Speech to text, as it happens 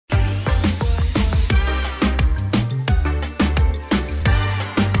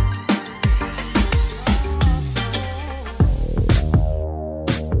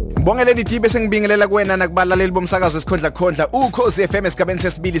Ngibonge Lady D bese ngibingelela kuwena nakubalaleli bomsakazo esikhondla khondla ukhozi FM esigabeni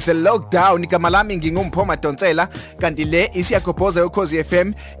sesibili se lockdown. Igama lami nginguMpho Madonsela kanti le Siyagobhoza ukhozi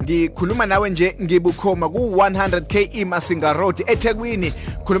FM. Ngikhuluma nawe nje ngibukhoma ku 100k iMasinga Road eThekwini.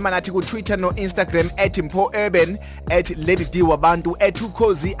 Khuluma nathi ku Twitter no Instagram @mphourban @Lady D wabantu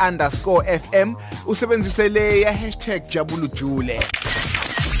 @ukhozi_FM. Usebenzise le ya #Jabul'Ujule.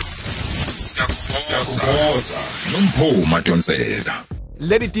 Siyagobhoza noMpho Madonsela.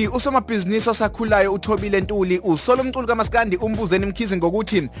 Lady D usomabhizinisi osakhulayo uThobile Ntuli usolo umculo kaMaskandi umbuzeni Mkhize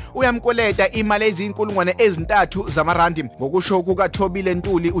ngokuthi uyamkoleta imali ezinkulungwane ezintathu zamarandi. Ngokusho kukaThobile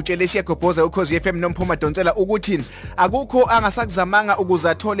Ntuli utshele Siyagobhoza ukhozi FM noMpho Madonsela ukuthi akukho angasakuzamanga ukuze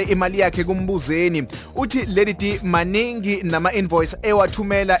athole imali yakhe kumbuzeni. Uthi Lady D maningi nama invoice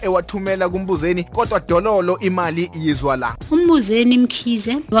ewathumela kumbuzeni kodwa dololo imali yizwa la. Umbuzeni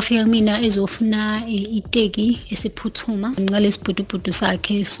Mkhize wafika kumina ezofuna iteki esiphuthuma ngalesibhudubudu sakhe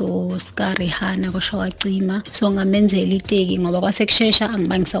so sikarehana kosho wacima so ngamenzela iteki ngoba kwasekushesha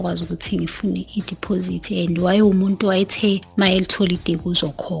angibangisakwazi ukuthi ngifune ideposit and waye umuntu wayethe mayelithola iteki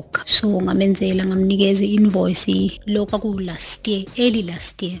uzokhokha so ngamenzela ngamnikeza invoice lokho ku last year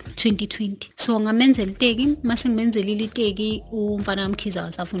 2020 so ngamenzela iteki mase ngimenzela iteki umfana Mkhize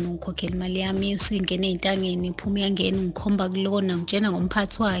wasafuna ukukhokhela imali yami usengene ezintangeni iphuma yangena ngikhomba kulona ngitshena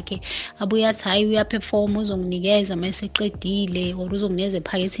ngomphathi wakhe abuya athi hayi uyaperform uzonginikeza mase eqedile uzongineze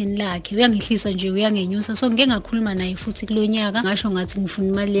ephaketheni lakhe uyangihlisa nje uyangenyusa so ngeke ngakhuluma naye futhi kulonyaka ngasho ngathi ngifuna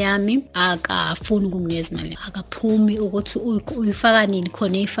imali yami akafuni ukunginikeza imali akaphumi ukuthi uyifaka nini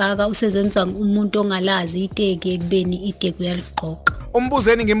khona ifaka usezenza umuntu ongalazi iteki ekubeni iteki uyaliqoqa.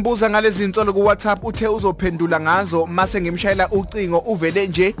 Umbuzeni ngimbuza ngalezi insolo ku WhatsApp uthe uzophendula ngazo mase ngimshayela ucingo uvele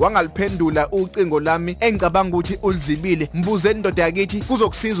nje wangaliphendula ucingo lami engicabanga ukuthi ulizibile. Mbuzeni ndoda yakithi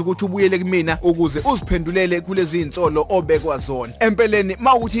kuzokusiza ukuthi ubuyele kumina ukuze uziphendulele kulezi insolo obekwa zona. Empeleni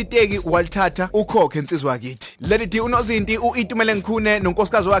mawukuthi iteki walithatha ukhokhe insizwa yakithi. Lady D unozinti uitumele ngikhune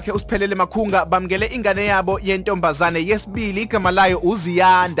nonkosikazi wakhe usiphelele makhunga bamngele ingane yabo yentombazane yesibili igama layo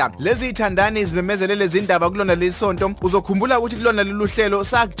uZiyanda. Lezi ithandani zimemezelele izindaba kulona lesonto uzokhumbula ukuthi kulona luhlelo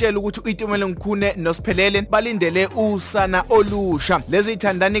sakutshela ukuthi uitumele ngikhune nosiphelele balindele usana olusha. Lezi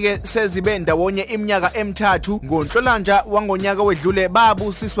ithandani ke sezibe ndawonye iminyaka emithathu ngoNhlolanja wangonyaka wedlule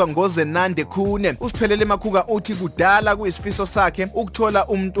babusiswa ngoZenande Khune. Usiphelele makhunga uthi kudala kuyisifiso sakhe ukuthola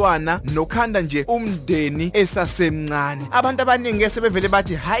umntwana nokhanda nje umndeni esasemncane. Abantu abaningi sebevele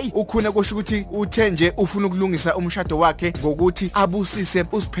bathi hayi ukhune kusho ukuthi uthe nje ufuna ukulungisa umshado wakhe ngokuthi abusise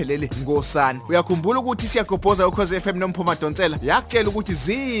usiphelele ngosana. Uyakhumbula ukuthi Siyagobhoza ukhozi FM noMpho Madonsela yakutshela ukuthi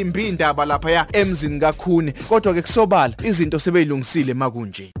zimbi indaba lapha ya emzini kakhune kodwa ke kusobala izinto sebeyilungisile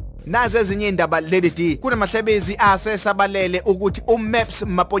makunje. Nazi ezinye indaba Lady D kunamahlebezi asesabalele ukuthi uMaps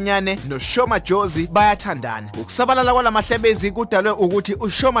Maponyane noShoma Jozi bayathandana. Ukusabalala kwalamahlebezi kudalwe ukuthi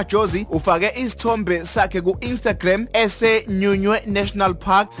uShoma Jozi ufake isithombe sakhe ku Instagram eseNyunywe National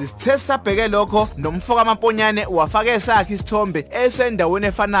Park. Sithe sabheke lokho noMfo kaMaponyane wafake sakhe isithombe esendaweni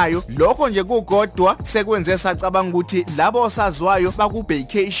efanayo. Lokho nje kugodwa sekwenze sacabanga ukuthi labo sazwayo baku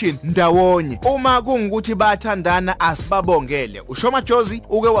vacation ndawonye. Uma kungukuthi bayathandana asibabongele. uShoma Jozi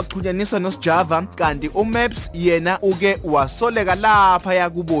uke waxhunyanisa noSjava kanti uMaps yena uke wasoleka lapha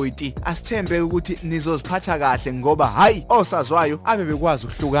yakuboyti. Asithembe ukuthi nizoziphatha kahle ngoba hayi osazwayo abe bekwazi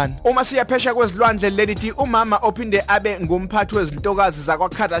ukuhlukana. Uma siyaphesha kwezilwandle Lady D umama ophinde abe ngumphathi wezintokazi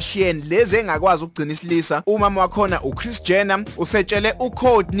zakwaKardashian lezi engakwazi ukugcina isilisa. Umama wakhona uKris Jenner usetshele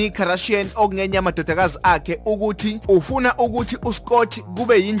uKourtney Kardashian okungenye amadodakazi akhe ukuthi ufuna ukuthi uScott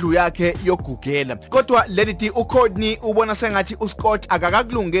kube yindlu yakhe yogugela. Kodwa Lady D uKourtney ubona sengathi uScott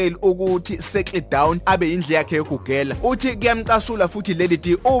akakakulungeli ukuthi settle down abe yindlu yakhe yogugela. Uthi kuyamcasula futhi Lady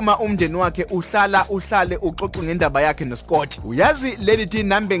D uma umndeni wakhe uhlale uxoxa ngendaba yakhe noScott. Uyazi Lady D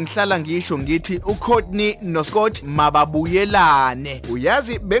nambe ngihlala ngisho ngithi uKourtney noScott mababuyelane.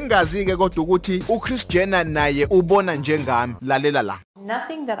 Uyazi bengazi ke kodwa ukuthi uKris Jenner naye ubona njengami. Lalela la.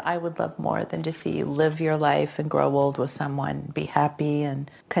 Nothing that I would love more than to see you live your life and grow old with someone, be happy and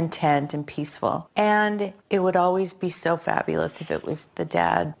content and peaceful. And it would always be so fabulous if it was the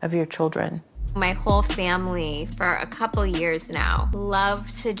dad of your children. My whole family for a couple years now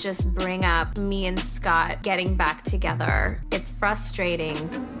love to just bring up me and Scott getting back together. It's frustrating.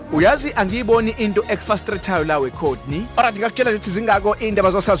 Uyazi angiyiboni into ekufrustratayo la weCourtney. Alright ngakutshela ukuthi zingako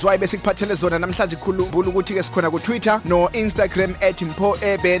indaba zosazwayo bese kuphathele zona namhlanje khulumbula ukuthi ke sikhona ku Twitter no Instagram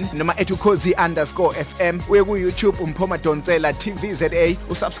 @mphourban noma @ukhozi_FM. Uye ku YouTube Mpho Madonsela TVZA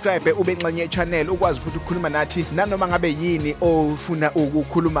usubscribe ube ngxenye channel ukwazi futhi ukukhuluma nathi nanoma ngabe yini ofuna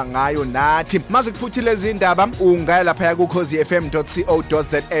ukukhuluma ngayo nathi. Maze kuphuthile izindaba ungaya lapha ya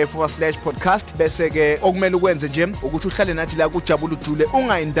kukhozifm.co.za/podcast bese ke okumele ukwenze nje ukuthi uhlale nathi la kuJabul'Ujule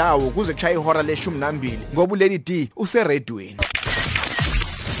ungayinda ndawo kuze kushaya ihora le-12 ngoba uLady D useredweni.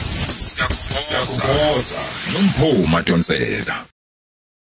 Siyagobhoza noMpho Madonsela.